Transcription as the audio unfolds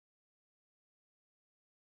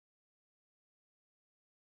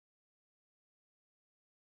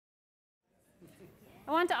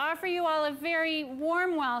I want to offer you all a very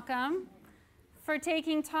warm welcome for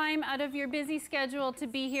taking time out of your busy schedule to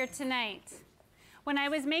be here tonight. When I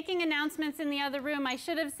was making announcements in the other room, I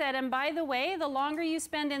should have said, and by the way, the longer you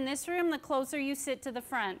spend in this room, the closer you sit to the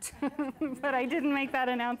front. But I didn't make that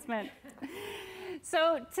announcement.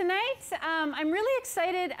 So tonight, I'm really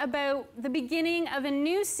excited about the beginning of a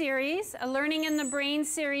new series, a Learning in the Brain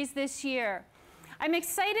series this year. I'm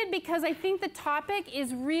excited because I think the topic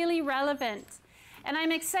is really relevant. And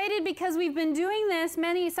I'm excited because we've been doing this,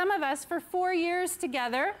 some of us, for 4 years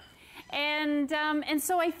together. And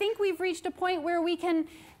so I think we've reached a point where we can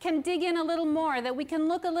dig in a little more, that we can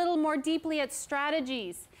look a little more deeply at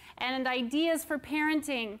strategies and ideas for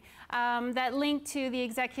parenting that link to the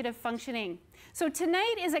executive functioning. So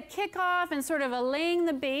tonight is a kickoff and sort of a laying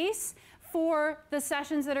the base for the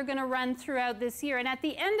sessions that are going to run throughout this year. And at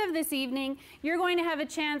the end of this evening, you're going to have a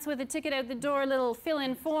chance with a ticket out the door, little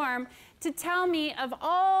fill-in form, to tell me of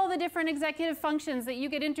all the different executive functions that you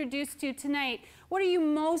get introduced to tonight, what are you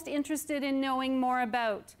most interested in knowing more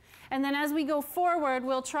about? And then as we go forward,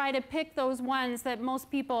 we'll try to pick those ones that most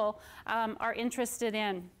people are interested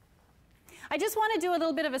in. I just want to do a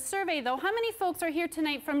little bit of a survey, though. How many folks are here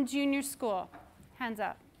tonight from junior school? Hands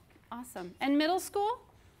up. Awesome. And middle school?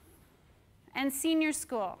 And senior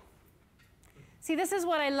school. See, this is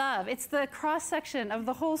what I love. It's the cross-section of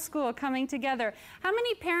the whole school coming together. How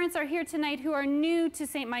many parents are here tonight who are new to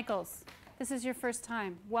St. Michael's? This is your first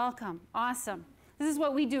time. Welcome. Awesome. This is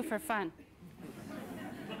what we do for fun.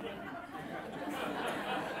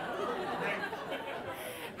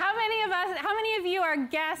 How many of you are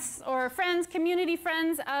guests or friends, community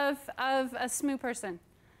friends of a SMU person?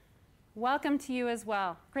 Welcome to you as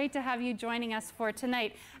well. Great to have you joining us for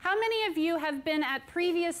tonight. How many of you have been at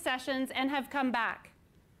previous sessions and have come back?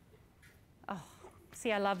 Oh,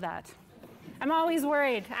 see, I love that. I'm always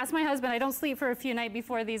worried. Ask my husband. I don't sleep for a few nights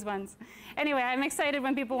before these ones. Anyway, I'm excited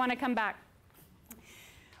when people want to come back.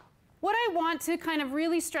 What I want to kind of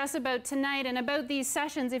really stress about tonight and about these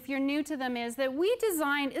sessions, if you're new to them, is that we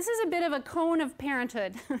designed, this is a bit of a cone of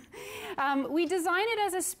parenthood. We designed it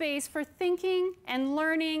as a space for thinking and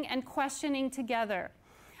learning and questioning together.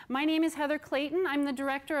 My name is Heather Clayton. I'm the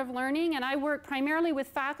Director of Learning, and I work primarily with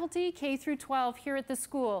faculty, K through 12, here at the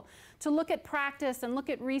school, to look at practice and look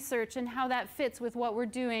at research and how that fits with what we're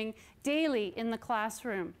doing daily in the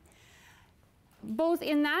classroom. Both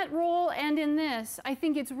in that role and in this, I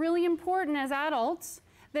think it's really important as adults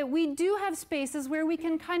that we do have spaces where we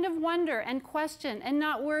can kind of wonder and question and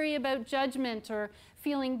not worry about judgment or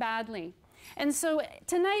feeling badly. And so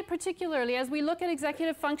tonight particularly, as we look at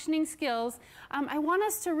executive functioning skills, I want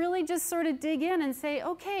us to really just sort of dig in and say,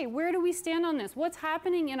 okay, where do we stand on this? What's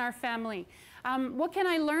happening in our family? What can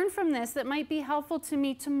I learn from this that might be helpful to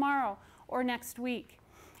me tomorrow or next week?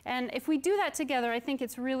 And if we do that together, I think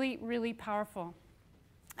it's really, really powerful.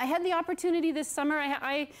 I had the opportunity this summer.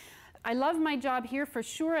 I love my job here for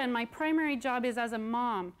sure, and my primary job is as a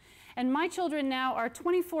mom. And my children now are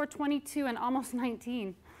 24, 22, and almost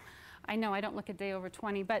 19. I know I don't look a day over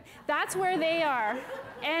 20, but that's where they are.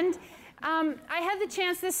 And I had the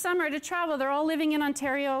chance this summer to travel. They're all living in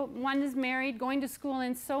Ontario. One is married, going to school,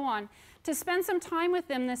 and so on, to spend some time with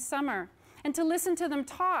them this summer and to listen to them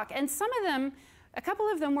talk. And some of them, a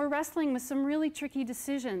couple of them were wrestling with some really tricky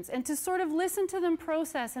decisions, and to sort of listen to them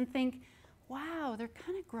process and think, wow, they're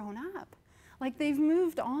kind of grown up. Like they've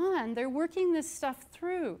moved on. They're working this stuff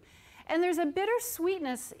through. And there's a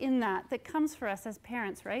bittersweetness in that that comes for us as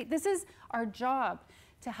parents, right? This is our job,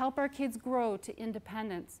 to help our kids grow to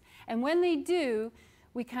independence. And when they do,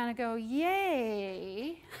 we kind of go,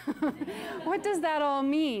 yay. What does that all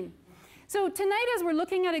mean? So tonight, as we're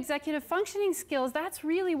looking at executive functioning skills, that's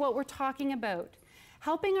really what we're talking about.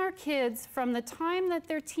 Helping our kids from the time that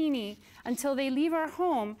they're teeny until they leave our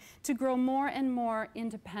home to grow more and more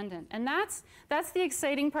independent. And that's the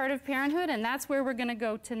exciting part of parenthood, and that's where we're going to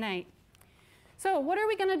go tonight. So what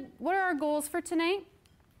are our goals for tonight?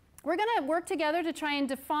 We're going to work together to try and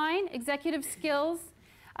define executive skills.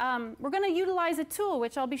 We're going to utilize a tool,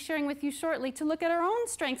 which I'll be sharing with you shortly, to look at our own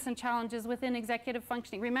strengths and challenges within executive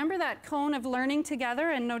functioning. Remember that cone of learning together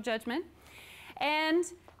and no judgment? And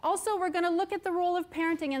also, we're going to look at the role of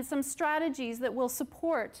parenting and some strategies that will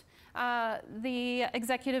support the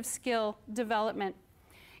executive skill development.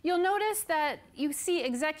 You'll notice that you see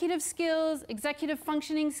executive skills, executive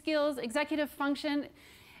functioning skills, executive function.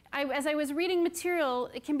 As I was reading material,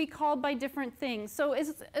 it can be called by different things. So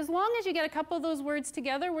as long as you get a couple of those words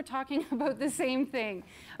together, we're talking about the same thing.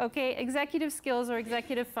 Okay, executive skills or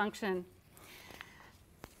executive function.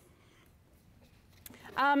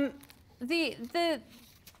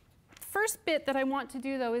 first bit that I want to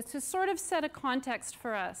do, though, is to sort of set a context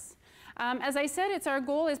for us. As I said, it's our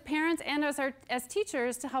goal as parents and as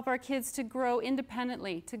teachers to help our kids to grow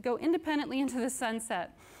independently, to go independently into the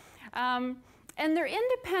sunset. And their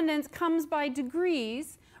independence comes by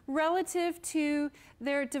degrees relative to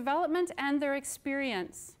their development and their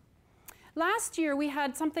experience. Last year, we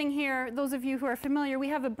had something here, those of you who are familiar, we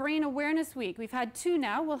have a Brain Awareness Week. We've had 2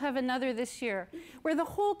 now, we'll have another this year, where the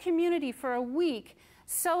whole community for a week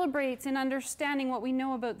celebrates in understanding what we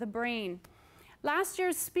know about the brain. Last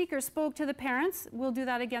year's speaker spoke to the parents. We'll do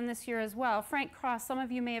that again this year as well. Frank Cross, some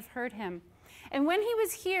of you may have heard him. And when he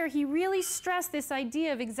was here, he really stressed this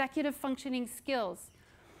idea of executive functioning skills.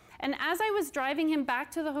 And as I was driving him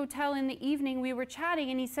back to the hotel in the evening, we were chatting,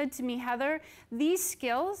 and he said to me, Heather, these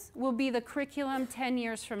skills will be the curriculum 10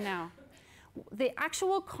 years from now. The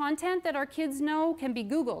actual content that our kids know can be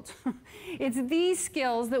Googled. It's these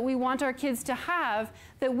skills that we want our kids to have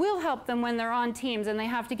that will help them when they're on teams and they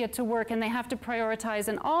have to get to work and they have to prioritize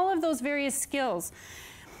and all of those various skills.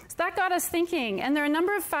 So that got us thinking, and there are a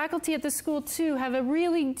number of faculty at the school too have a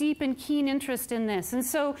really deep and keen interest in this. And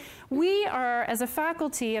so we are, as a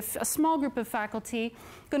faculty, a small group of faculty,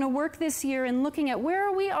 going to work this year in looking at where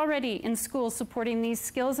are we already in schools supporting these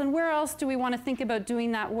skills and where else do we want to think about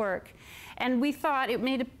doing that work. And we thought it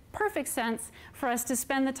made perfect sense for us to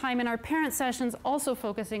spend the time in our parent sessions also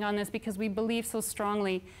focusing on this because we believe so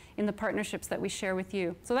strongly in the partnerships that we share with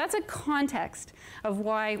you. So that's a context of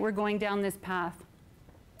why we're going down this path.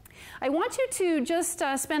 I want you to just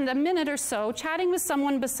spend a minute or so chatting with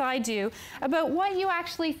someone beside you about what you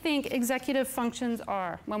actually think executive functions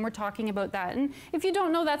are when we're talking about that. And if you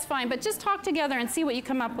don't know, that's fine, but just talk together and see what you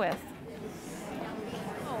come up with.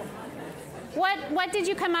 What did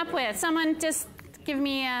you come up with? Someone just give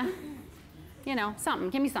me, you know, something.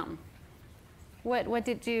 Give me something. What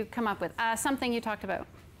did you come up with? Something you talked about.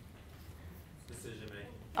 Decision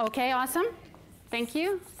making. Okay, awesome. Thank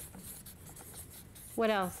you. What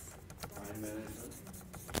else? Time management.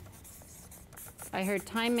 I heard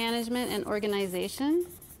time management and organization.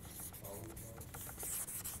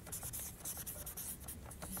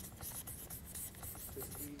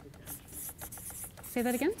 Say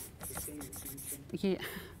that again? Yeah.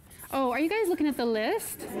 Oh, are you guys looking at the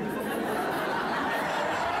list?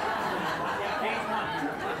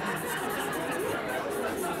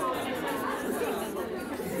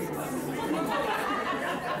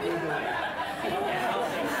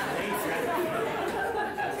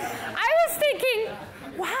 I was thinking,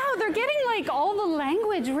 wow, they're getting like all the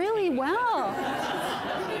language really well.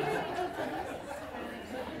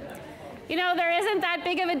 You know, there isn't that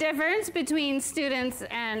big of a difference between students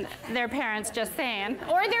and their parents, just saying.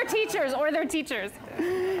 Or their teachers,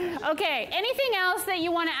 Okay, anything else that you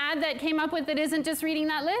want to add that came up with that isn't just reading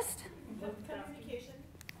that list? Communication.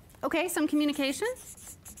 Okay, some communication.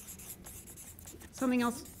 Something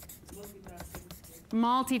else?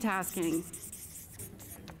 Multitasking.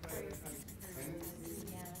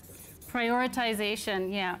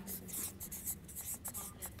 Prioritization, yeah.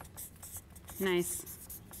 Nice.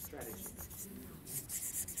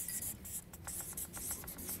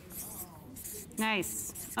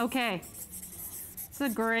 Nice. Okay. It's a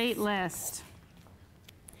great list.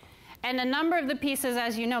 And a number of the pieces,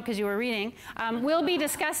 as you know, because you were reading, we'll be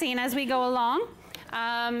discussing as we go along.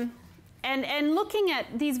 And looking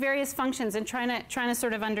at these various functions and trying to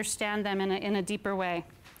sort of understand them in a deeper way.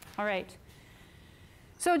 All right.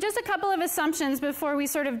 So just a couple of assumptions before we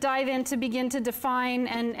sort of dive in to begin to define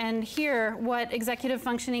and hear what executive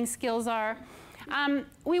functioning skills are.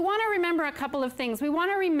 We want to remember a couple of things. We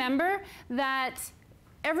want to remember that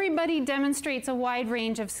everybody demonstrates a wide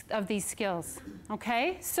range of these skills,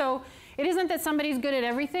 okay? So it isn't that somebody's good at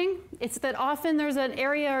everything. It's that often there's an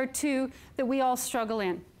area or two that we all struggle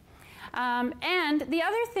in. And the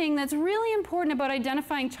other thing that's really important about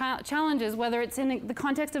identifying challenges, whether it's in the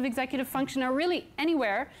context of executive function or really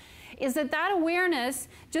anywhere, is that that awareness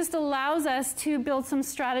just allows us to build some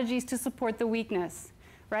strategies to support the weakness.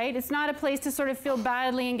 Right? It's not a place to sort of feel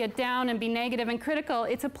badly and get down and be negative and critical.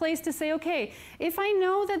 It's a place to say, okay, if I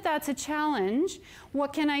know that that's a challenge,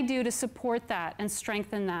 what can I do to support that and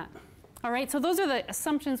strengthen that? All right, so those are the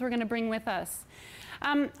assumptions we're going to bring with us.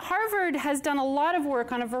 Harvard has done a lot of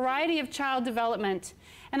work on a variety of child development,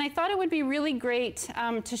 and I thought it would be really great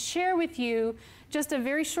to share with you just a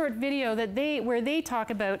very short video where they talk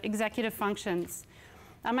about executive functions.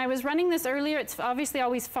 I was running this earlier. It's obviously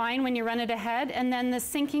always fine when you run it ahead, and then the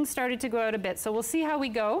syncing started to go out a bit. So we'll see how we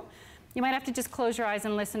go. You might have to just close your eyes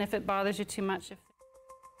and listen if it bothers you too much.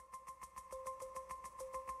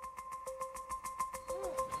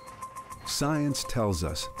 Science tells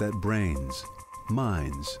us that brains,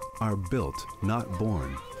 Minds are built, not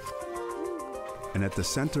born. And at the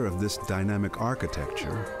center of this dynamic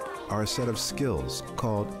architecture are a set of skills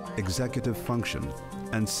called executive function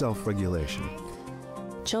and self-regulation.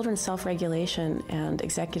 Children's self-regulation and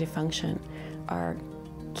executive function are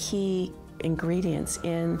key ingredients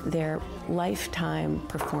in their lifetime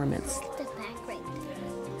performance.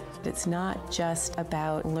 It's not just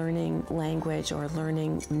about learning language or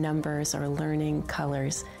learning numbers or learning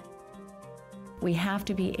colors. We have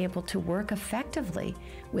to be able to work effectively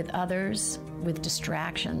with others, with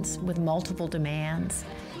distractions, with multiple demands.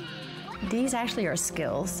 These actually are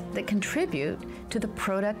skills that contribute to the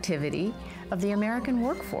productivity of the American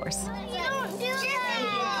workforce. Don't do that!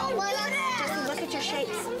 Just look at your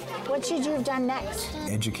shapes. What should you have done next?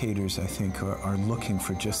 Educators, I think, are looking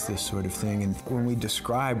for just this sort of thing. And when we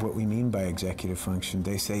describe what we mean by executive function,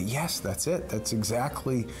 they say, yes, that's it. That's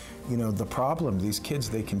exactly, the problem. These kids,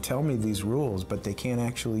 they can tell me these rules, but they can't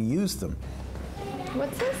actually use them.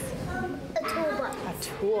 What's this? A toolbox. A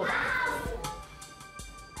toolbox.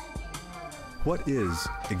 What is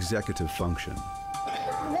executive function?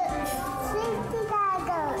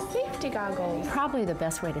 Safety goggles. Probably the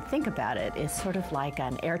best way to think about it is sort of like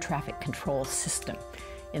an air traffic control system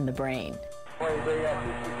in the brain.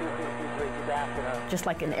 Just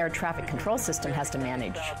like an air traffic control system has to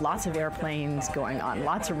manage lots of airplanes going on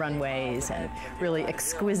lots of runways and really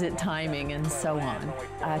exquisite timing and so on.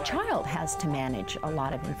 A child has to manage a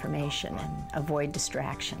lot of information and avoid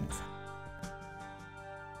distractions.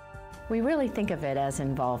 We really think of it as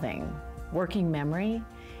involving working memory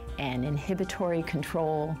and inhibitory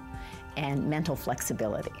control and mental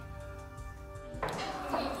flexibility.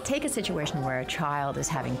 Take a situation where a child is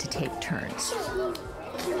having to take turns.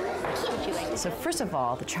 So first of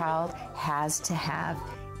all, the child has to have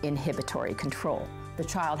inhibitory control. The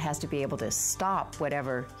child has to be able to stop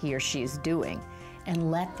whatever he or she is doing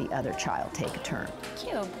and let the other child take a turn.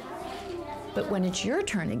 Cute. But when it's your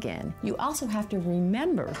turn again, you also have to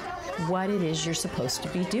remember what it is you're supposed to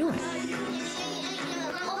be doing.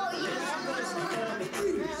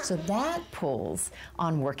 So that pulls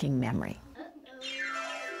on working memory.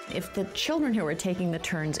 If the children who are taking the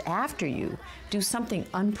turns after you do something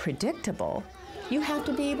unpredictable, you have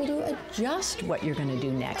to be able to adjust what you're going to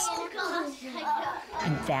do next.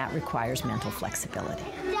 And that requires mental flexibility.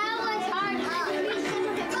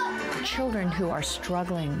 Children who are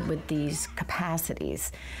struggling with these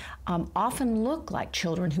capacities often look like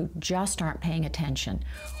children who just aren't paying attention,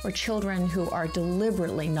 or children who are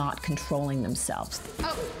deliberately not controlling themselves.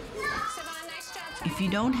 If you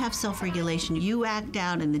don't have self-regulation, you act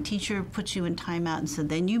out and the teacher puts you in timeout, and so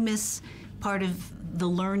then you miss part of the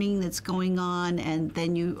learning that's going on, and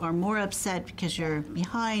then you are more upset because you're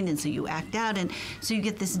behind, and so you act out, and so you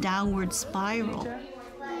get this downward spiral.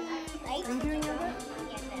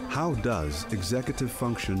 How does executive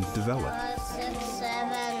function develop? 6,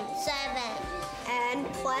 7, 7, and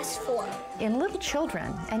plus 4. In little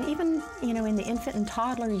children, and even in the infant and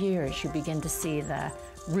toddler years, you begin to see the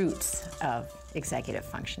roots of executive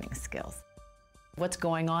functioning skills. What's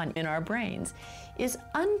going on in our brains is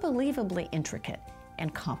unbelievably intricate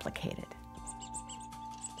and complicated.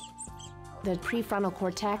 The prefrontal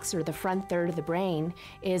cortex, or the front third of the brain,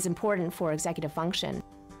 is important for executive function.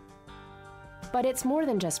 But it's more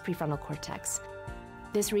than just prefrontal cortex.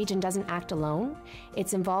 This region doesn't act alone.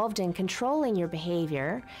 It's involved in controlling your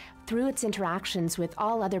behavior through its interactions with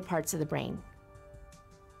all other parts of the brain.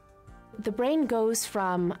 The brain goes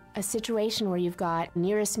from a situation where you've got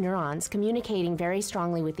nearest neurons communicating very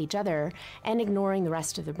strongly with each other and ignoring the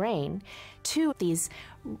rest of the brain, to these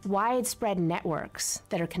widespread networks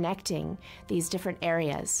that are connecting these different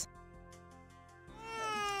areas.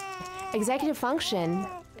 Executive function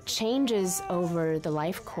changes over the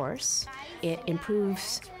life course. It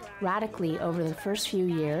improves radically over the first few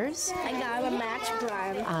years. I got a match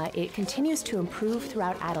prime. It continues to improve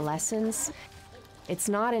throughout adolescence. It's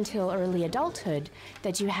not until early adulthood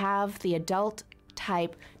that you have the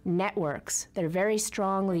adult-type networks that are very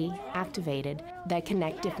strongly activated that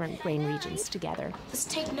connect different brain regions together. Let's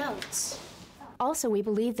take notes. Also, we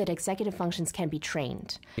believe that executive functions can be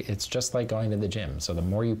trained. It's just like going to the gym. So the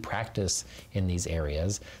more you practice in these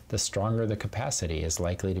areas, the stronger the capacity is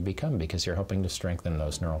likely to become, because you're hoping to strengthen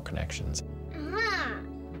those neural connections.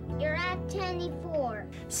 You're at 24.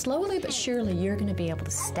 Slowly but surely, you're going to be able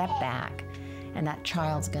to step back, and that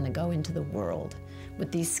child's going to go into the world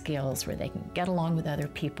with these skills where they can get along with other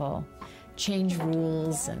people, change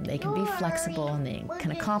rules, and they can be flexible, and they can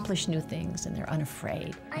accomplish new things, and they're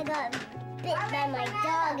unafraid. I got bit by my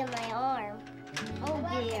dog in my arm. Oh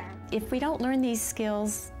dear. If we don't learn these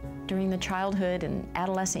skills during the childhood and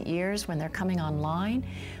adolescent years when they're coming online,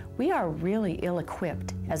 we are really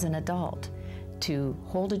ill-equipped as an adult to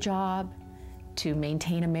hold a job, to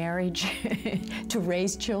maintain a marriage, to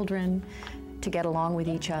raise children, to get along with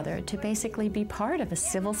each other, to basically be part of a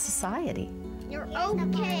civil society. You're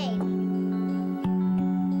okay.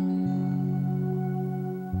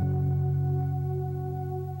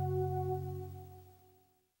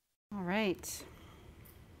 All right.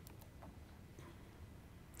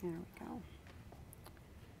 There we go.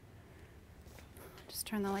 Just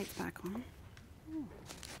turn the lights back on. Ooh,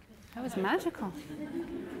 that was magical.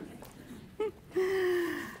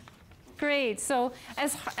 Great. So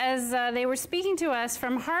as they were speaking to us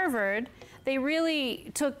from Harvard, they really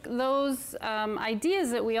took those ideas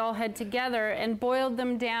that we all had together and boiled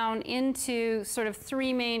them down into sort of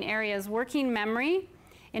three main areas: working memory,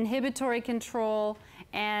 inhibitory control,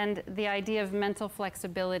 and the idea of mental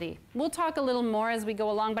flexibility. We'll talk a little more as we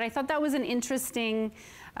go along, but I thought that was an interesting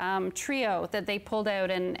trio that they pulled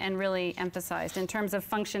out and really emphasized in terms of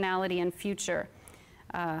functionality and future.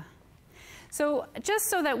 So just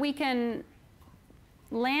so that we can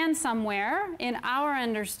land somewhere in our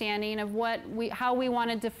understanding of how we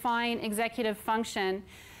want to define executive function,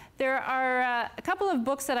 there are a couple of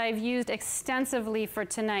books that I've used extensively for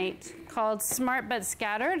tonight called Smart But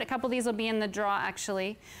Scattered. A couple of these will be in the draw,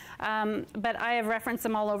 actually. But I have referenced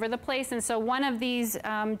them all over the place. And so one of these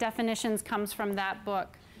definitions comes from that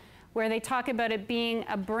book, where they talk about it being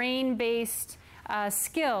a brain-based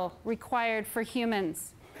skill required for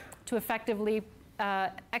humans to effectively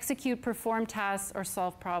execute, perform tasks, or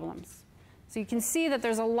solve problems. So you can see that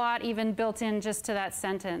there's a lot even built in just to that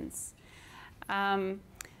sentence.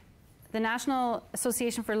 The National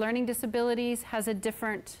Association for Learning Disabilities has a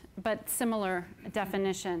different but similar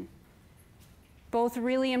definition. Both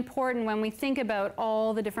really important when we think about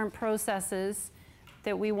all the different processes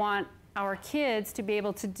that we want our kids to be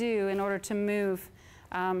able to do in order to move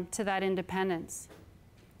to that independence.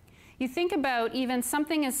 You think about even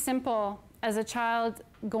something as simple as a child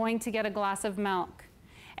going to get a glass of milk.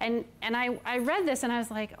 And I read this and I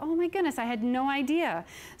was like, oh my goodness, I had no idea.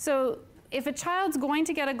 So if a child's going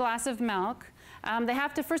to get a glass of milk, they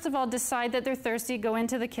have to first of all decide that they're thirsty, go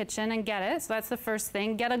into the kitchen and get it. So that's the first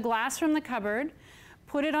thing. Get a glass from the cupboard,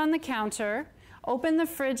 put it on the counter, open the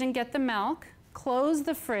fridge and get the milk, close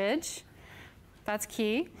the fridge. That's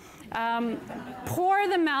key. Pour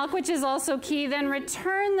the milk, which is also key, then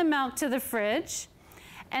return the milk to the fridge.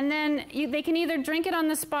 And then they can either drink it on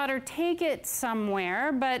the spot or take it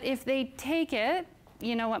somewhere, but if they take it,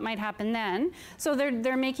 you know what might happen then. So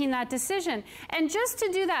they're making that decision. And just to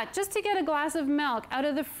do that, just to get a glass of milk out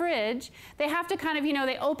of the fridge, they have to kind of,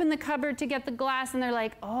 they open the cupboard to get the glass and they're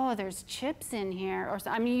like, oh, there's chips in here. Or,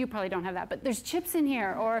 I mean, you probably don't have that, but there's chips in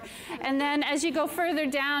here. And then as you go further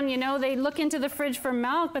down, they look into the fridge for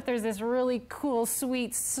milk, but there's this really cool,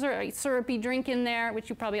 sweet, syrupy drink in there, which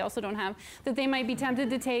you probably also don't have, that they might be tempted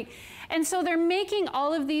to take. And so they're making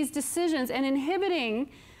all of these decisions and inhibiting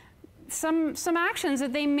some actions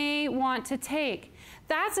that they may want to take.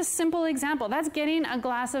 That's a simple example. That's getting a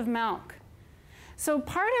glass of milk. So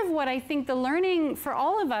part of what I think the learning for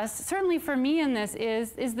all of us, certainly for me in this,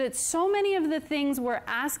 is that so many of the things we're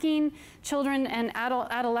asking children and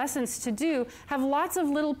adolescents to do have lots of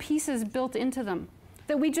little pieces built into them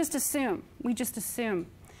that we just assume. We just assume.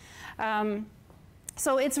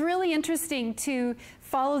 So it's really interesting to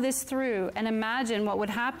follow this through and imagine what would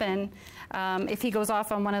happen if he goes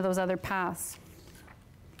off on one of those other paths.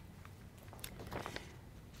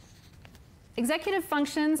 Executive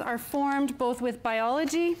functions are formed both with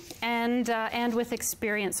biology and with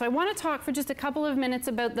experience. So I want to talk for just a couple of minutes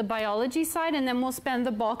about the biology side, and then we'll spend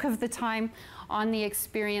the bulk of the time on the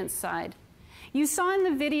experience side. You saw in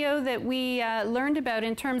the video that we learned about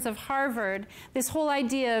in terms of Harvard, this whole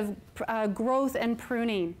idea of growth and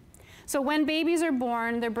pruning. So when babies are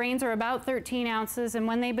born, their brains are about 13 ounces, and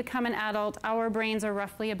when they become an adult, our brains are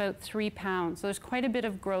roughly about 3 pounds. So there's quite a bit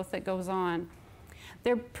of growth that goes on.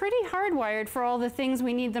 They're pretty hardwired for all the things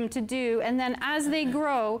we need them to do, and then as they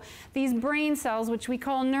grow, these brain cells, which we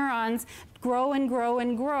call neurons, grow and grow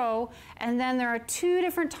and grow, and then there are 2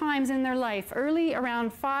 different times in their life, early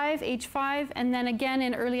around age 5, and then again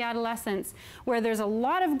in early adolescence, where there's a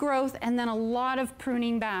lot of growth and then a lot of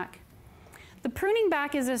pruning back. The pruning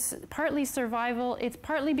back is partly survival. It's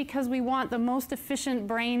partly because we want the most efficient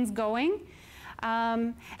brains going.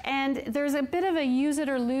 And there's a bit of a use it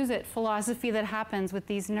or lose it philosophy that happens with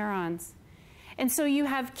these neurons. And so you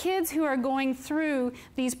have kids who are going through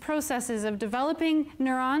these processes of developing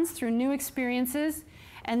neurons through new experiences,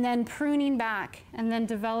 and then pruning back, and then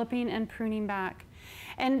developing and pruning back.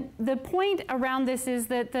 And the point around this is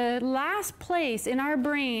that the last place in our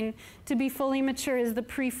brain to be fully mature is the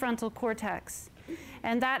prefrontal cortex.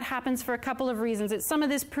 And that happens for a couple of reasons. It's some of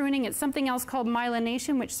this pruning. It's something else called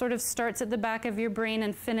myelination, which sort of starts at the back of your brain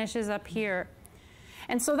and finishes up here.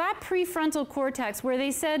 And so that prefrontal cortex, where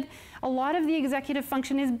they said a lot of the executive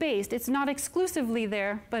function is based, it's not exclusively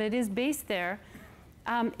there, but it is based there,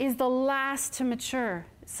 is the last to mature,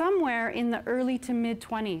 somewhere in the early to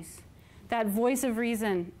mid-20s. That voice of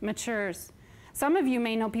reason matures. Some of you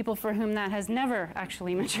may know people for whom that has never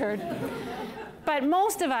actually matured. But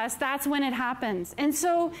most of us, that's when it happens. And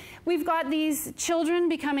so we've got these children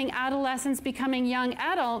becoming adolescents, becoming young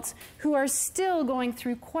adults, who are still going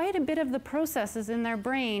through quite a bit of the processes in their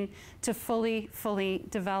brain to fully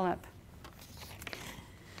develop.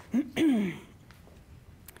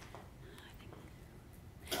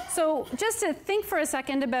 So just to think for a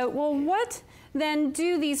second about, well, what then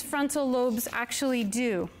do these frontal lobes actually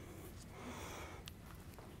do?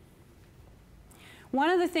 One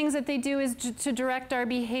of the things that they do is to direct our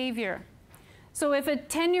behavior. So if a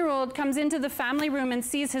 10-year-old comes into the family room and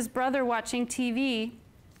sees his brother watching TV,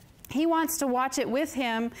 he wants to watch it with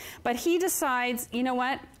him, but he decides, you know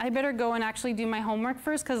what, I better go and actually do my homework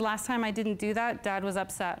first, because last time I didn't do that, Dad was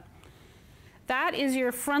upset. That is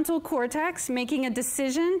your frontal cortex making a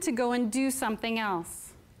decision to go and do something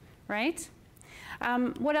else, right?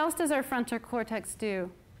 What else does our frontal cortex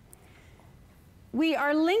do? We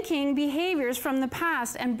are linking behaviors from the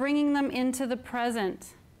past and bringing them into the present.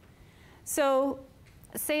 So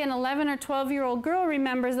say an 11 or 12-year-old girl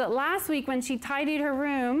remembers that last week when she tidied her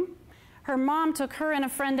room, her mom took her and a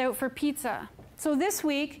friend out for pizza. So this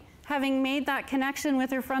week, having made that connection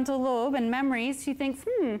with her frontal lobe and memories, she thinks,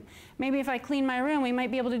 maybe if I clean my room, we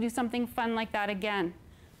might be able to do something fun like that again.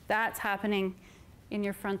 That's happening in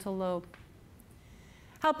your frontal lobe.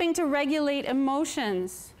 Helping to regulate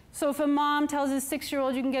emotions. So if a mom tells a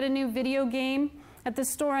 6-year-old you can get a new video game at the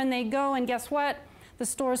store, and they go, and guess what? The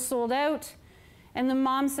store's sold out. And the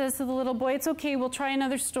mom says to the little boy, it's okay, we'll try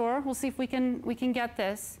another store. We'll see if we can get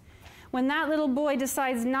this. When that little boy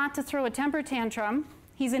decides not to throw a temper tantrum,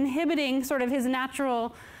 he's inhibiting sort of his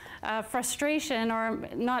natural frustration, or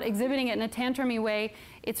not exhibiting it in a tantrumy way.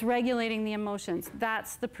 It's regulating the emotions.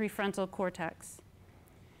 That's the prefrontal cortex.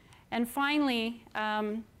 And finally,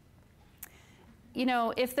 you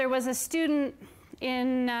know, if there was a student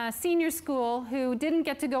in senior school who didn't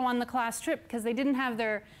get to go on the class trip because they didn't have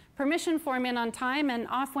their permission form in on time, and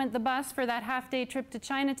off went the bus for that half-day trip to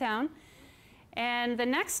Chinatown, and the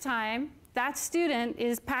next time, that student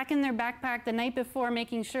is packing their backpack the night before,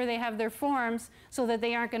 making sure they have their forms so that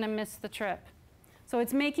they aren't going to miss the trip. So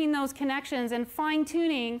it's making those connections and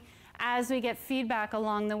fine-tuning as we get feedback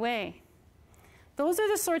along the way. Those are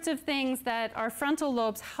the sorts of things that our frontal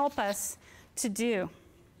lobes help us to do.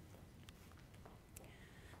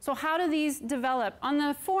 So how do these develop? On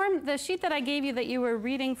the form, the sheet that I gave you that you were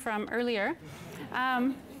reading from earlier,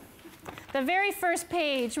 the very first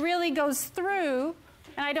page really goes through,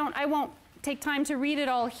 and I won't take time to read it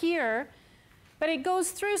all here, but it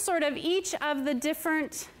goes through sort of each of the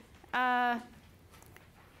different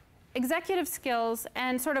executive skills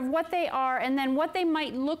and sort of what they are, and then what they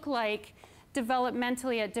might look like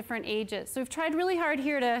developmentally at different ages. So we've tried really hard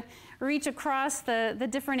here to reach across the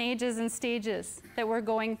different ages and stages that we're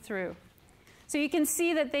going through. So you can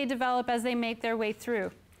see that they develop as they make their way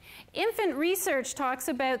through. Infant research talks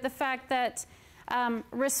about the fact that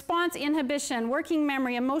response inhibition, working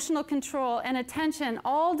memory, emotional control, and attention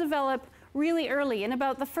all develop really early, in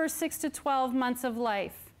about the first 6 to 12 months of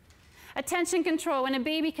life. Attention control, when a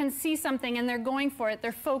baby can see something and they're going for it,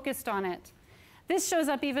 they're focused on it. This shows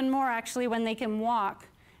up even more actually when they can walk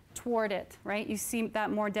toward it, right? You see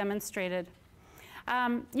that more demonstrated.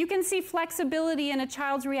 You can see flexibility in a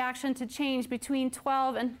child's reaction to change between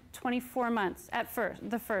 12 and 24 months at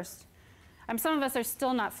first. Some of us are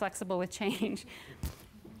still not flexible with change.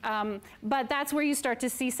 But that's where you start to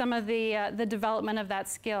see some of the development of that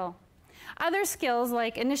skill. Other skills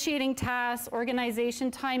like initiating tasks,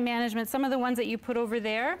 organization, time management, some of the ones that you put over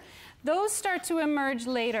there, those start to emerge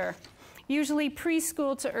later. Usually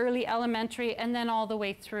preschool to early elementary, and then all the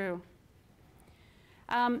way through.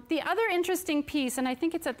 The other interesting piece, and I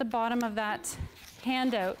think it's at the bottom of that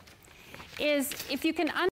handout, is if you can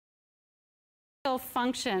understand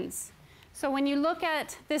functions. So when you look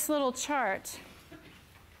at this little chart,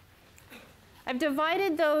 I've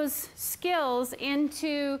divided those skills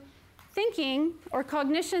into thinking or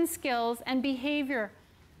cognition skills and behavior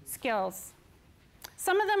skills.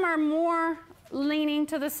 Some of them are more leaning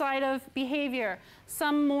to the side of behavior,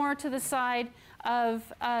 some more to the side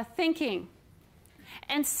thinking.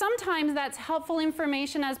 And sometimes that's helpful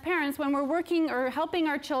information as parents when we're working or helping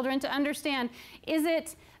our children to understand, is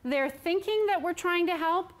it their thinking that we're trying to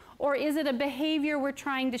help, or is it a behavior we're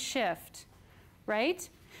trying to shift, right?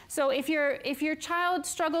 So if your child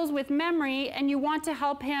struggles with memory and you want to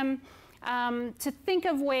help him to think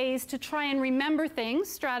of ways to try and remember things,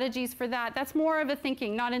 strategies for that, that's more of a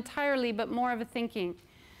thinking, not entirely, but more of a thinking.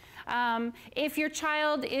 If your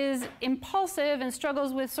child is impulsive and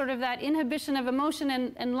struggles with sort of that inhibition of emotion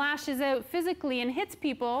and lashes out physically and hits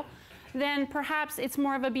people, then perhaps it's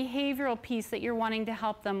more of a behavioral piece that you're wanting to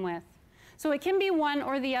help them with. So it can be one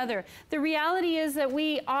or the other. The reality is that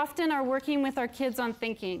we often are working with our kids on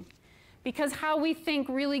thinking, because how we think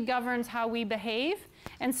really governs how we behave.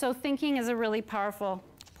 And so thinking is a really powerful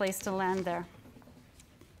place to land there.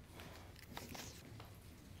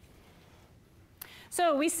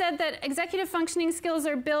 So we said that executive functioning skills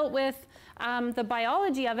are built with the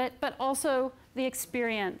biology of it, but also the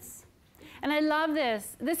experience. And I love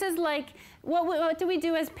this. This is like, what do we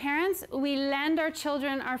do as parents? We lend our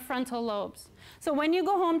children our frontal lobes. So when you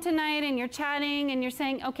go home tonight and you're chatting and you're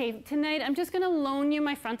saying, okay, tonight I'm just going to loan you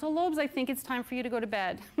my frontal lobes. I think it's time for you to go to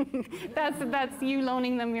bed. That's you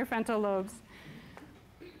loaning them your frontal lobes.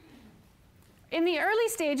 In the early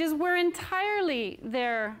stages, we're entirely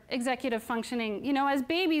their executive functioning. You know, as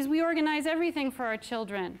babies, we organize everything for our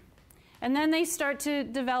children. And then they start to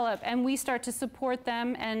develop, and we start to support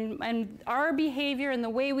them, and our behavior and the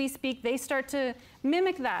way we speak, they start to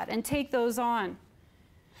mimic that and take those on.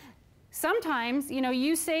 Sometimes, you know,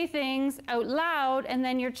 you say things out loud, and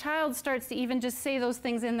then your child starts to even just say those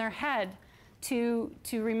things in their head to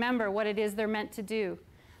remember what it is they're meant to do.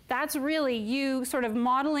 That's really you sort of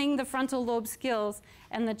modeling the frontal lobe skills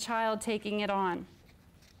and the child taking it on.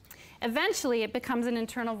 Eventually, it becomes an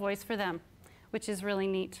internal voice for them, which is really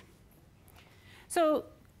neat. So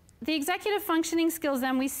the executive functioning skills,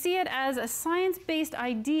 then, we see it as a science-based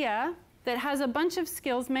idea that has a bunch of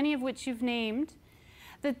skills, many of which you've named,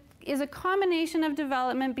 that is a combination of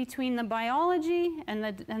development between the biology and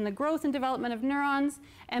the growth and development of neurons,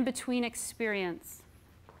 and between experience.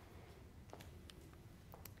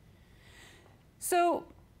 So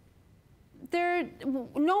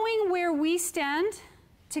knowing where we stand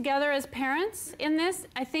together as parents in this,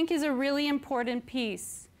 I think, is a really important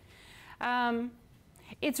piece.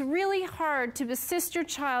 It's really hard to assist your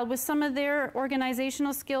child with some of their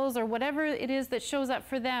organizational skills or whatever it is that shows up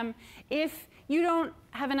for them if you don't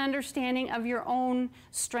have an understanding of your own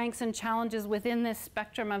strengths and challenges within this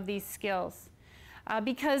spectrum of these skills.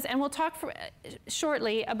 And we'll talk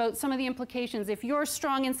shortly about some of the implications. If you're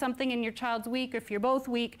strong in something and your child's weak, or if you're both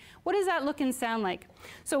weak, what does that look and sound like?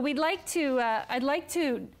 So I'd like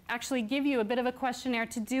to actually give you a bit of a questionnaire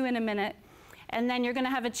to do in a minute, and then you're going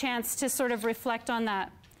to have a chance to sort of reflect on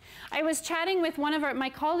that. I was chatting with one of my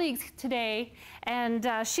colleagues today, and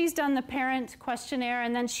she's done the parent questionnaire,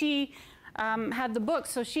 and then she had the book.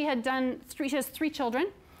 So she had done she has 3 children.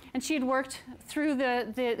 And she had worked through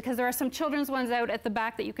because there are some children's ones out at the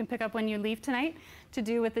back that you can pick up when you leave tonight to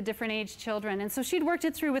do with the different age children. And so she'd worked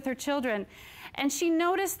it through with her children. And she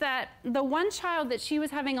noticed that the one child that she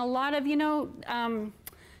was having a lot of,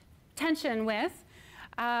 tension with,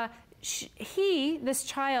 this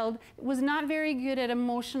child, was not very good at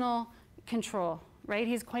emotional control, right?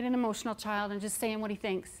 He's quite an emotional child and just saying what he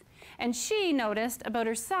thinks. And she noticed about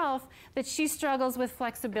herself that she struggles with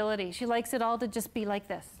flexibility. She likes it all to just be like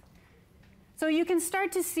this. So you can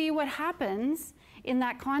start to see what happens in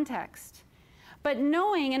that context. But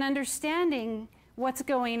knowing and understanding what's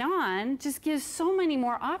going on just gives so many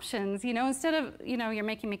more options, instead of, you're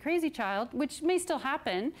making me crazy, child, which may still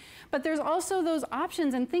happen, but there's also those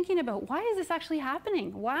options and thinking about, why is this actually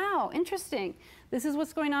happening? Wow, interesting. This is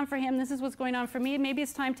what's going on for him. This is what's going on for me. Maybe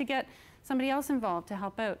it's time to get somebody else involved to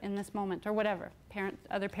help out in this moment, or whatever, parent,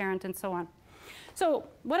 other parent, and so on. So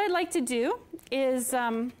what I'd like to do is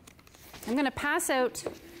I'm going to pass out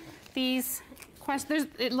these questions.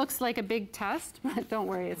 It looks like a big test, but don't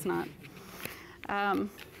worry, it's not.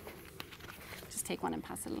 Just take one and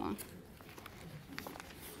pass it along.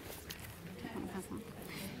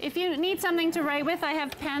 If you need something to write with, I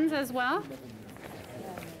have pens as well.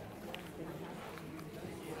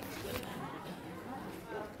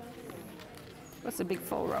 What's a big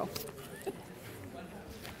full row? There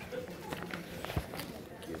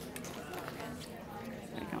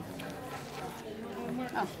you go.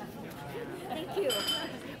 Oh. Thank you.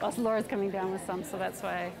 Well, Laura's coming down with some, so that's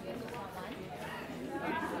why.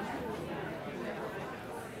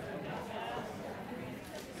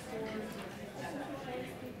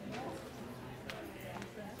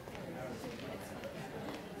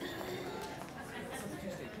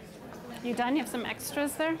 You done? You have some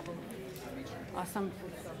extras there? Awesome.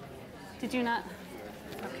 Did you not?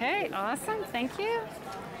 Okay, awesome. Thank you.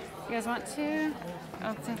 You guys want to?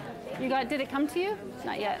 Oh, you got, did it come to you?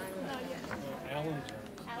 Not yet. Alan's.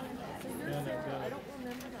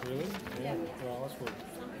 Really? Yeah. Well, that's what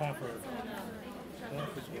Papa.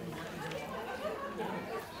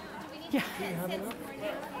 Yeah.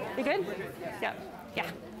 You good? Yeah. Yeah.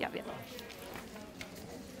 Yeah. Yeah.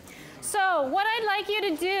 So what I'd like you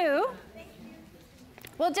to do,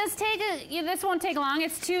 we'll just take this won't take long.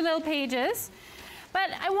 It's 2 little pages.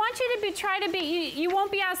 But I want you to try to be, you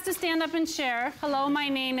won't be asked to stand up and share. Hello, my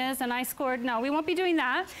name is, and I scored. No, we won't be doing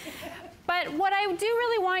that. But what I do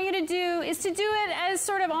really want you to do is to do it as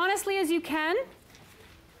sort of honestly as you can,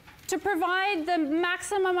 to provide the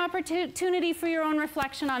maximum opportunity for your own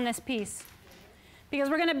reflection on this piece. Because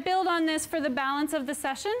we're going to build on this for the balance of the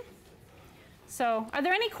session. So are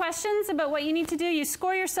there any questions about what you need to do? You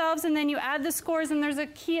score yourselves, and then you add the scores, and there's a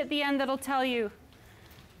key at the end that'll tell you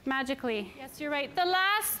magically. Yes, you're right. The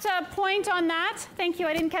last point on that, thank you,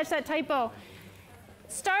 I didn't catch that typo,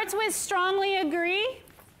 starts with strongly agree,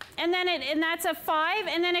 and then and that's a 5,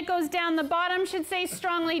 and then it goes down. The bottom should say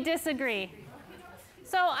strongly disagree.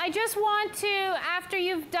 So I just want to, after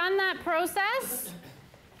you've done that process,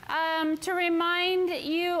 to remind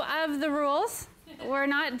you of the rules. We're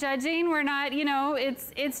not judging, we're not, you know,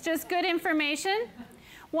 it's just good information.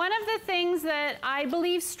 One of the things that I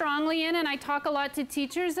believe strongly in, and I talk a lot to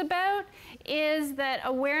teachers about, is that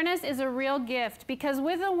awareness is a real gift, because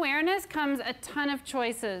with awareness comes a ton of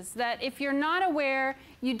choices that if you're not aware,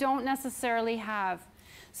 you don't necessarily have.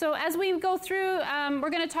 So as we go through, we're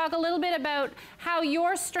going to talk a little bit about how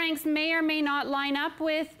your strengths may or may not line up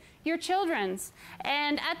with your children's.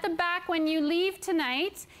 And at the back, when you leave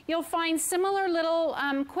tonight, you'll find similar little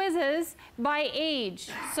quizzes by age.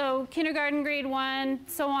 So kindergarten, grade 1,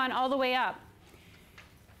 so on, all the way up.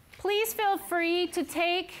 Please feel free to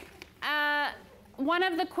take one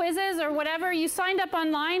of the quizzes or whatever. You signed up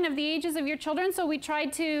online of the ages of your children, so we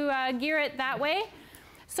tried to gear it that way.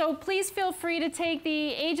 So please feel free to take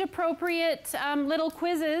the age-appropriate little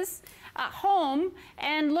quizzes home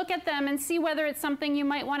and look at them and see whether it's something you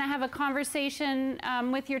might want to have a conversation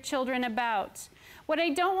with your children about. What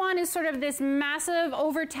I don't want is sort of this massive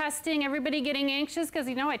over-testing, everybody getting anxious because,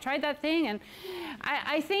 you know, I tried that thing. And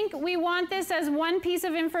I think we want this as one piece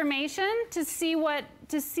of information to see what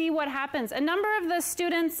happens. A number of the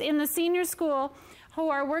students in the senior school who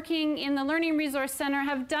are working in the Learning Resource Center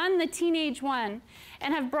have done the teenage one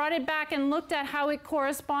and have brought it back and looked at how it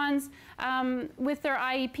corresponds with their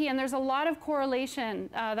IEP. And there's a lot of correlation.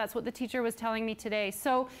 That's what the teacher was telling me today.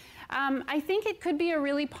 So I think it could be a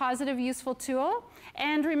really positive, useful tool.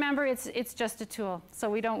 And remember, it's just a tool. So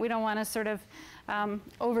we don't want to sort of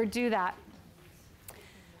overdo that.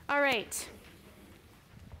 All right.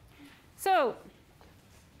 So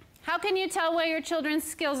how can you tell where your children's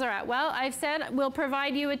skills are at? Well, I've said we'll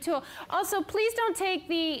provide you a tool. Also, please don't take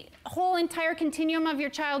the whole entire continuum of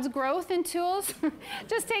your child's growth in tools.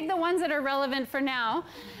 Just take the ones that are relevant for now.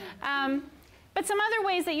 But some other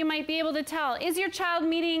ways that you might be able to tell. Is your child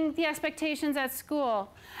meeting the expectations at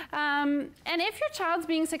school? And if your child's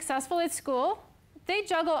being successful at school, they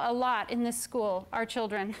juggle a lot in this school, our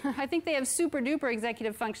children. I think they have super duper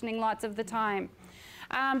executive functioning lots of the time.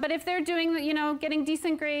 But if they're doing, you know, getting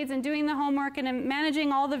decent grades and doing the homework and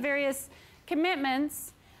managing all the various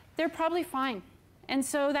commitments, they're probably fine. And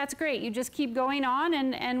so that's great. You just keep going on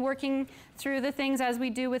and working through the things as we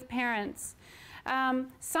do with parents.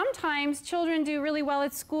 Sometimes children do really well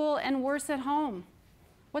at school and worse at home.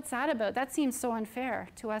 What's that about? That seems so unfair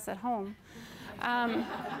to us at home.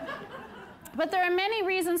 But there are many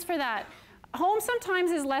reasons for that. Home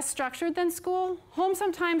sometimes is less structured than school. Home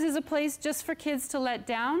sometimes is a place just for kids to let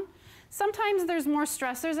down. Sometimes there's more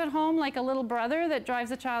stressors at home, like a little brother that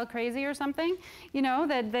drives a child crazy or something, you know,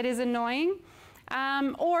 that is annoying.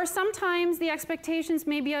 Or sometimes the expectations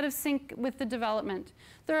may be out of sync with the development.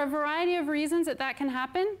 There are a variety of reasons that can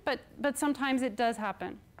happen, but sometimes it does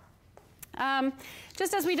happen.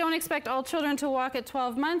 Just as we don't expect all children to walk at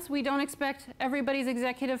 12 months, we don't expect everybody's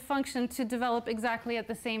executive function to develop exactly at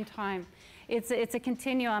the same time. It's a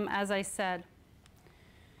continuum, as I said.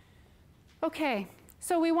 Okay,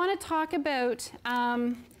 so we want to talk about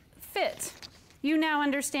fit. You now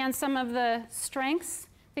understand some of the strengths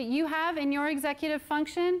that you have in your executive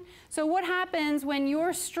function. So what happens when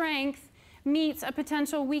your strength meets a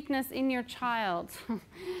potential weakness in your child?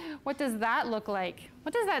 What does that look like?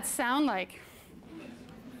 What does that sound like?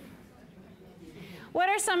 What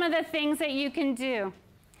are some of the things that you can do?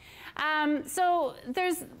 So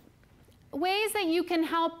there's ways that you can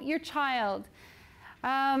help your child.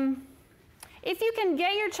 if you can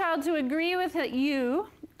get your child to agree with you,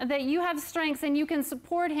 that you have strengths and you can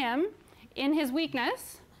support him in his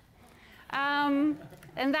weakness, and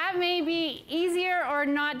that may be easier or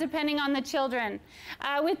not depending on the children.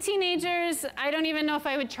 With teenagers, I don't even know if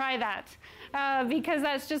I would try that because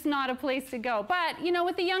that's just not a place to go. But, you know,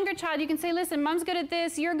 with the younger child, you can say, listen, mom's good at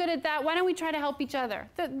this, you're good at that, why don't we try to help each other?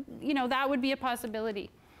 You know, that would be a possibility.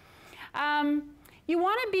 You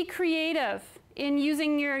want to be creative in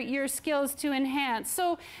using your skills to enhance.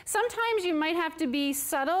 So sometimes you might have to be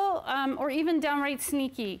subtle or even downright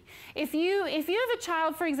sneaky. If you have a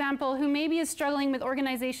child, for example, who maybe is struggling with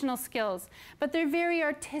organizational skills, but they're very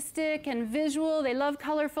artistic and visual, they love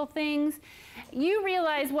colorful things, you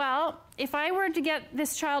realize, well, if I were to get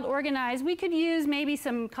this child organized, we could use maybe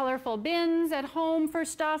some colorful bins at home for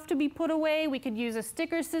stuff to be put away. We could use a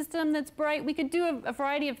sticker system that's bright. We could do a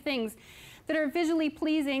variety of things that are visually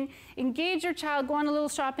pleasing. Engage your child, go on a little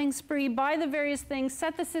shopping spree, buy the various things,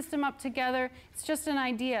 set the system up together. It's just an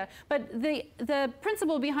idea. But the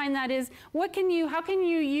principle behind that is, how can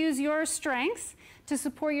you use your strengths to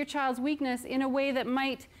support your child's weakness in a way that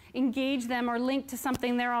might engage them or link to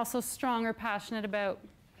something they're also strong or passionate about?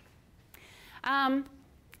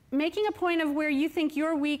 Making a point of where you think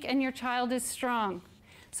you're weak and your child is strong.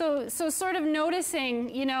 So sort of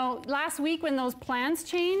noticing, you know, last week when those plans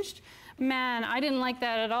changed, man, I didn't like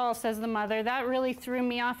that at all, says the mother. That really threw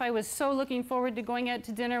me off. I was so looking forward to going out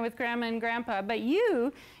to dinner with Grandma and Grandpa. But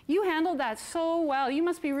you handled that so well. You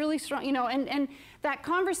must be really strong, you know, and that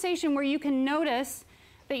conversation where you can notice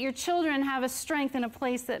that your children have a strength in a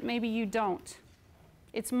place that maybe you don't.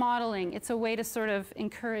 It's modeling. It's a way to sort of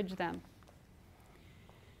encourage them.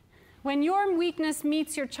 When your weakness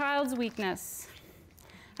meets your child's weakness,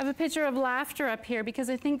 I have a picture of laughter up here because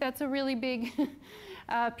I think that's a really big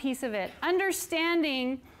piece of it.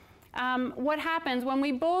 Understanding what happens when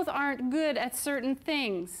we both aren't good at certain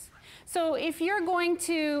things. So if you're going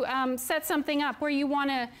to set something up where you want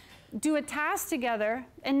to do a task together,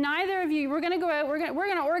 and neither of you, we're going to go out, we're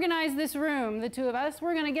going to organize this room, the two of us,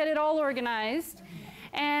 we're going to get it all organized,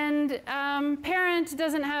 and parent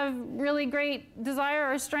doesn't have really great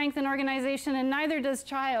desire or strength in organization, and neither does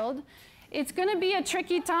child, it's going to be a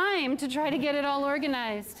tricky time to try to get it all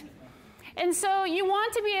organized. And so you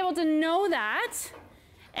want to be able to know that,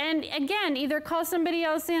 and again, either call somebody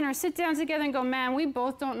else in or sit down together and go, man, we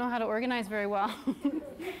both don't know how to organize very well.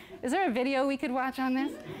 Is there a video we could watch on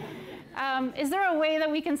this? Is there a way that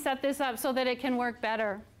we can set this up so that it can work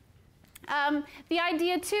better? The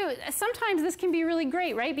idea too, sometimes this can be really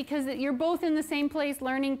great, right? Because you're both in the same place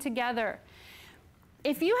learning together.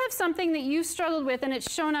 If you have something that you've struggled with and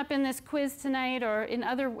it's shown up in this quiz tonight or in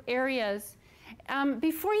other areas,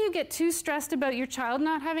 before you get too stressed about your child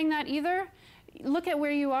not having that either, look at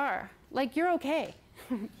where you are. Like, you're okay.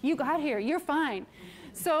 You got here. You're fine.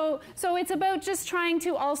 So it's about just trying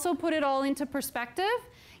to also put it all into perspective.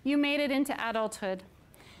 You made it into adulthood.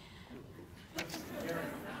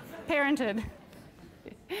 Parenthood.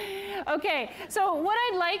 Okay, so what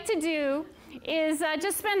I'd like to do is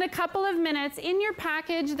just spend a couple of minutes. In your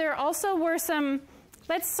package, there also were some,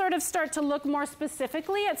 let's sort of start to look more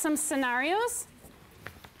specifically at some scenarios.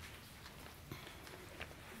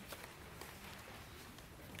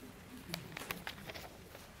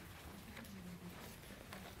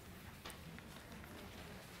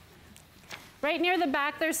 Right near the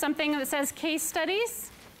back, there's something that says case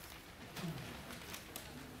studies.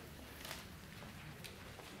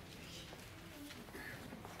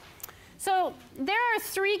 So there are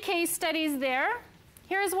 3 case studies there.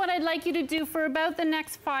 Here's what I'd like you to do for about the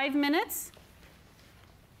next 5 minutes.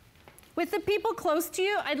 With the people close to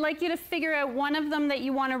you, I'd like you to figure out one of them that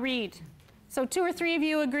you want to read. So 2 or 3 of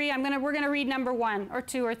you agree, we're going to read number 1, or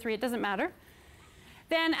 2 or 3, it doesn't matter.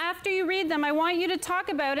 Then after you read them, I want you to talk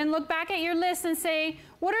about and look back at your list and say,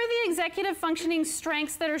 what are the executive functioning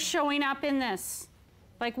strengths that are showing up in this?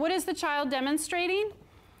 Like, what is the child demonstrating?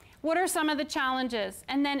 What are some of the challenges?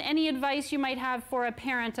 And then any advice you might have for a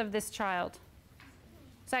parent of this child.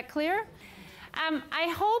 Is that clear?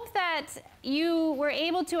 I hope that you were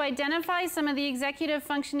able to identify some of the executive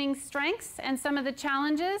functioning strengths and some of the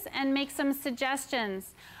challenges and make some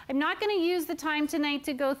suggestions. I'm not going to use the time tonight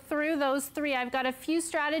to go through those 3. I've got a few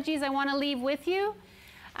strategies I want to leave with you.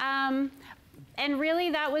 And really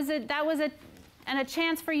that was a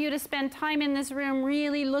chance for you to spend time in this room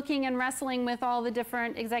really looking and wrestling with all the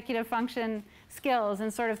different executive function skills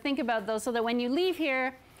and sort of think about those so that when you leave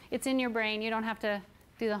here, it's in your brain. You don't have to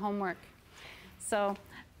do the homework. So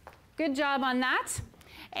good job on that.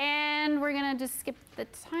 And we're going to just skip the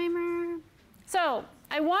timer. So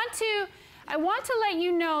I want to I want to let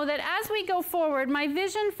you know that as we go forward, my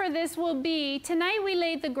vision for this will be, tonight we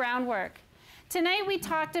laid the groundwork. Tonight we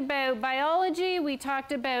talked about biology, we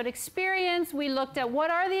talked about experience, we looked at what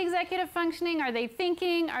are the executive functioning, are they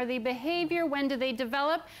thinking, are they behavior, when do they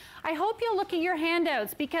develop? I hope you'll look at your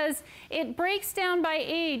handouts because it breaks down by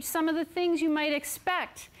age some of the things you might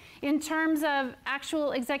expect in terms of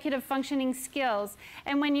actual executive functioning skills.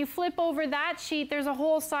 And when you flip over that sheet, there's a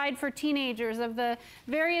whole side for teenagers of the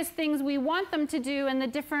various things we want them to do and the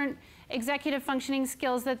different executive functioning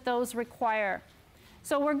skills that those require.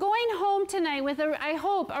 So we're going home tonight with, I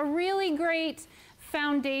hope, a really great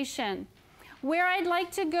foundation. Where I'd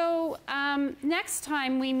like to go next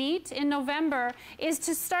time we meet in November is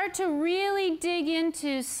to start to really dig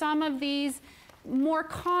into some of these more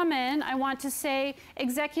common, I want to say,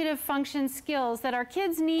 executive function skills that our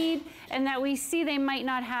kids need and that we see they might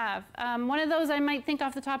not have. One of those I might think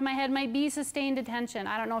off the top of my head might be sustained attention.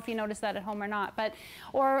 I don't know if you noticed that at home or not, but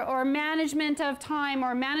or management of time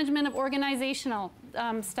or management of organizational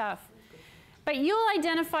stuff. But you'll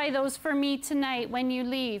identify those for me tonight when you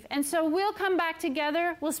leave. And so we'll come back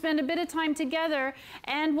together, we'll spend a bit of time together,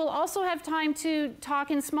 and we'll also have time to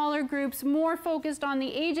talk in smaller groups, more focused on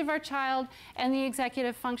the age of our child and the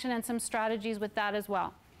executive function and some strategies with that as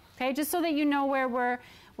well. Okay, just so that you know where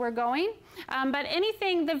we're going. But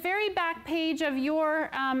anything, the very back page of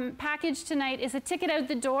your package tonight is a ticket out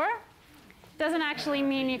the door. Doesn't actually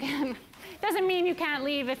mean you can, doesn't mean you can't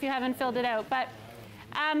leave if you haven't filled it out. But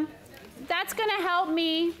that's going to help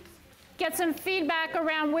me get some feedback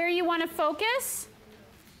around where you want to focus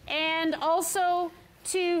and also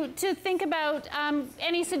to think about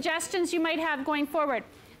any suggestions you might have going forward.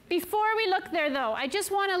 Before we look there, though, I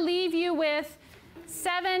just want to leave you with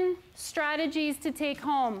 7 strategies to take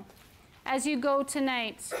home as you go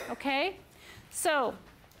tonight, okay? So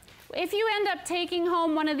if you end up taking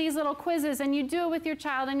home one of these little quizzes and you do it with your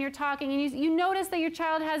child and you're talking and you notice that your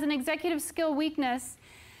child has an executive skill weakness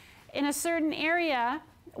in a certain area,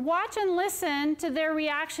 watch and listen to their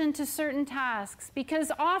reaction to certain tasks,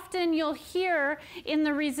 because often you'll hear in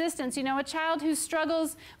the resistance, you know, a child who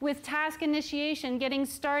struggles with task initiation, getting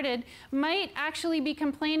started, might actually be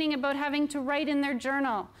complaining about having to write in their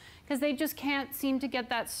journal because they just can't seem to get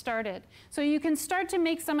that started. So you can start to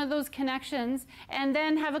make some of those connections and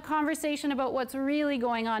then have a conversation about what's really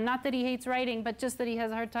going on. Not that he hates writing, but just that he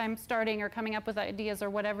has a hard time starting or coming up with ideas or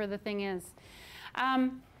whatever the thing is.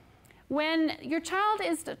 When your child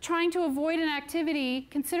is trying to avoid an activity,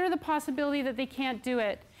 consider the possibility that they can't do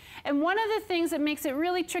it. And one of the things that makes it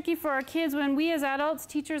really tricky for our kids when we as adults,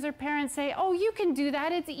 teachers, or parents say, oh, you can do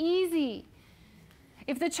that, it's easy.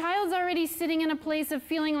 If the child's already sitting in a place of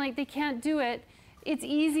feeling like they can't do it, it's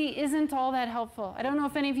easy isn't all that helpful. I don't know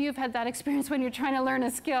if any of you have had that experience when you're trying to learn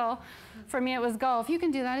a skill. For me, it was golf. You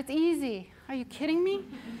can do that, it's easy. Are you kidding me?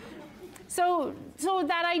 So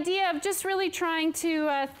that idea of just really trying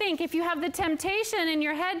to think, if you have the temptation in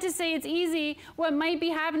your head to say it's easy, what might be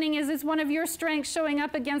happening is it's one of your strengths showing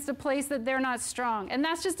up against a place that they're not strong. And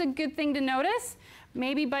that's just a good thing to notice.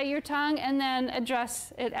 Maybe bite your tongue and then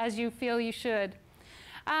address it as you feel you should.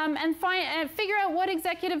 And figure out what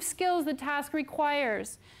executive skills the task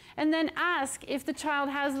requires. And then ask if the child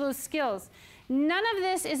has those skills. None of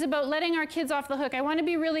this is about letting our kids off the hook. I want to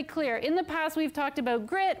be really clear. In the past, we've talked about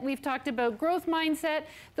grit, we've talked about growth mindset.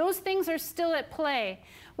 Those things are still at play.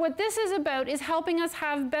 What this is about is helping us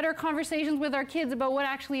have better conversations with our kids about what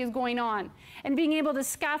actually is going on and being able to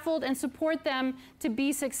scaffold and support them to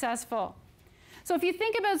be successful. So if you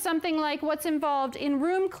think about something like what's involved in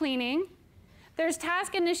room cleaning, there's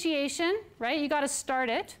task initiation, right? You got to start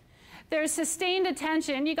it. There's sustained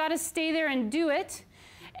attention. You got to stay there and do it.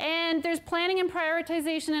 And there's planning and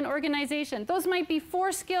prioritization and organization. Those might be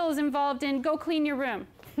 4 skills involved in go clean your room,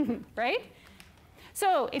 right?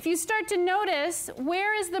 So if you start to notice,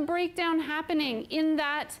 where is the breakdown happening in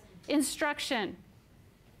that instruction?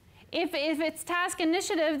 If it's task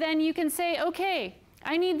initiative, then you can say, okay,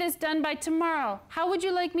 I need this done by tomorrow. How would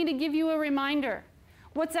you like me to give you a reminder?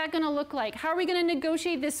 What's that going to look like? How are we going to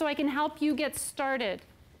negotiate this so I can help you get started?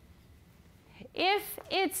 If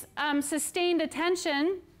it's sustained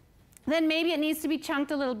attention, then maybe it needs to be chunked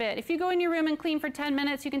a little bit. If you go in your room and clean for 10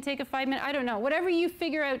 minutes, you can take a 5-minute, I don't know, whatever you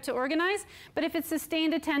figure out to organize. But if it's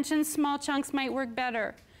sustained attention, small chunks might work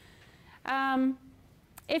better.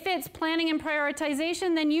 If it's planning and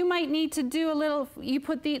prioritization, then you might need to do a little, you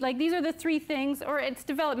put the, like these are the 3 things, or it's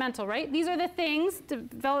developmental, right? These are the things,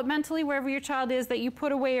 developmentally, wherever your child is, that you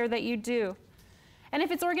put away or that you do. And if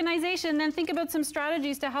it's organization, then think about some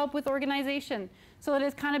strategies to help with organization so that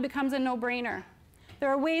it kind of becomes a no-brainer. There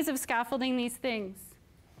are ways of scaffolding these things.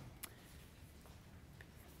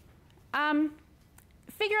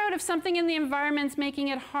 Figure out if something in the environment's making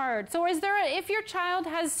it hard. So if your child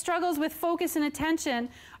has struggles with focus and attention,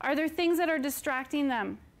 are there things that are distracting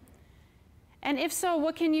them? And if so,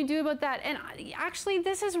 what can you do about that? And actually,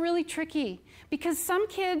 this is really tricky because some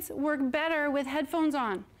kids work better with headphones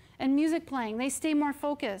on and music playing. They stay more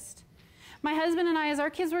focused. My husband and I, as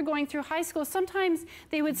our kids were going through high school, sometimes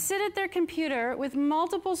they would sit at their computer with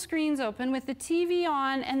multiple screens open, with the TV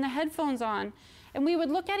on and the headphones on, and we would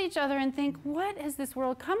look at each other and think, what has this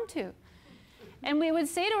world come to? And we would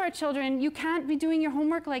say to our children, you can't be doing your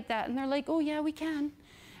homework like that. And they're like, oh yeah, we can.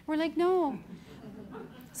 We're like, no.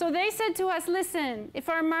 So they said to us, listen, if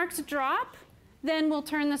our marks drop, then we'll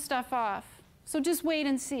turn the stuff off. So just wait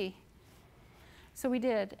and see. So we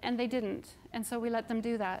did, and they didn't. And so we let them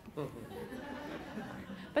do that.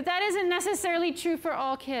 But that isn't necessarily true for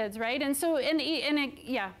all kids, right? And so,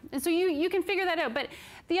 so you can figure that out. But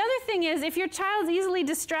the other thing is, if your child's easily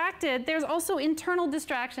distracted, there's also internal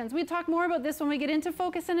distractions. We talk more about this when we get into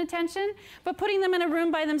focus and attention, but putting them in a room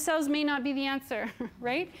by themselves may not be the answer,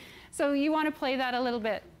 right? So you want to play that a little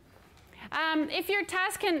bit. If your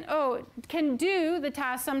task can do the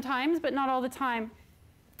task sometimes, but not all the time.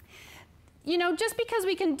 You know, just because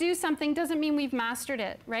we can do something doesn't mean we've mastered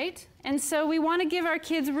it, right? And so we want to give our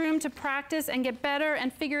kids room to practice and get better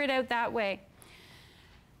and figure it out that way.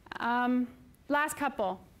 Last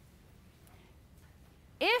couple.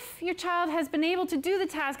 If your child has been able to do the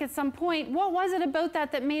task at some point, what was it about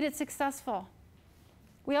that that made it successful?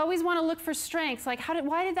 We always want to look for strengths, like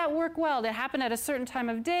why did that work well? Did it happen at a certain time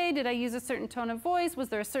of day? Did I use a certain tone of voice? Was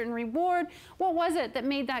there a certain reward? What was it that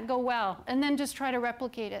made that go well? And then just try to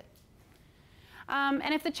replicate it.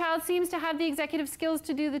 And if the child seems to have the executive skills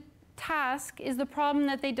to do the task, is the problem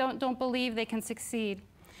that they don't believe they can succeed.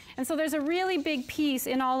 And so there's a really big piece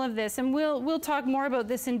in all of this, and we'll talk more about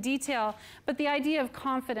this in detail, but the idea of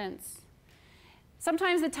confidence.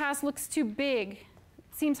 Sometimes the task looks too big. It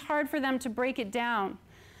seems hard for them to break it down.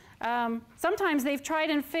 Sometimes they've tried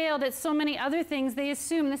and failed at so many other things, they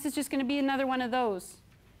assume this is just going to be another one of those.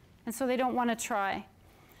 And so they don't want to try.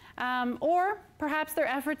 Or perhaps their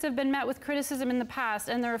efforts have been met with criticism in the past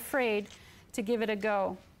and they're afraid to give it a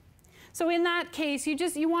go. So in that case,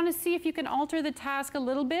 you want to see if you can alter the task a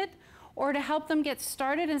little bit or to help them get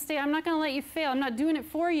started and say, I'm not going to let you fail. I'm not doing it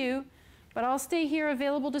for you, but I'll stay here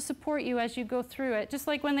available to support you as you go through it. Just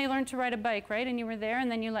like when they learned to ride a bike, right? And you were there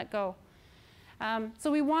and then you let go.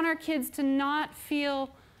 So we want our kids to not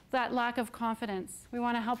feel that lack of confidence. We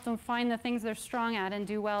want to help them find the things they're strong at and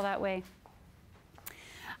do well that way.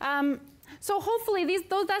 So hopefully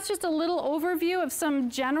that's just a little overview of some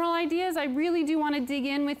general ideas. I really do want to dig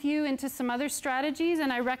in with you into some other strategies,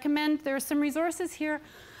 and I recommend there are some resources here.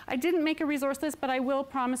 I didn't make a resource list, but I will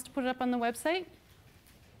promise to put it up on the website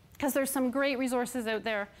because there's some great resources out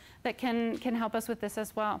there that can help us with this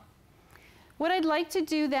as well. What I'd like to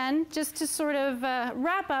do then, just to sort of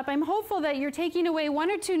wrap up, I'm hopeful that you're taking away 1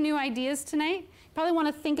 or 2 new ideas tonight. You probably want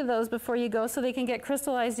to think of those before you go so they can get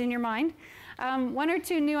crystallized in your mind. 1 or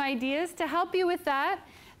 2 new ideas to help you with that.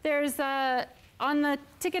 There's on the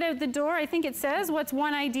ticket out the door, I think it says, what's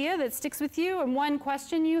one idea that sticks with you and one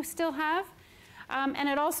question you still have. And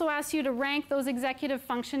it also asks you to rank those executive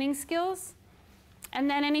functioning skills. And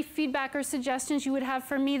then any feedback or suggestions you would have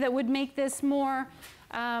for me that would make this more,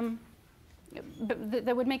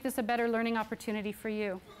 that would make this a better learning opportunity for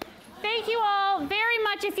you. Thank you all very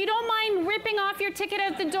much. If you don't mind ripping off your ticket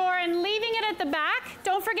out the door and leaving it at the back,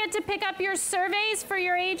 don't forget to pick up your surveys for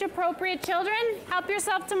your age-appropriate children. Help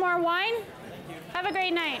yourself to more wine. Have a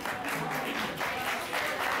great night.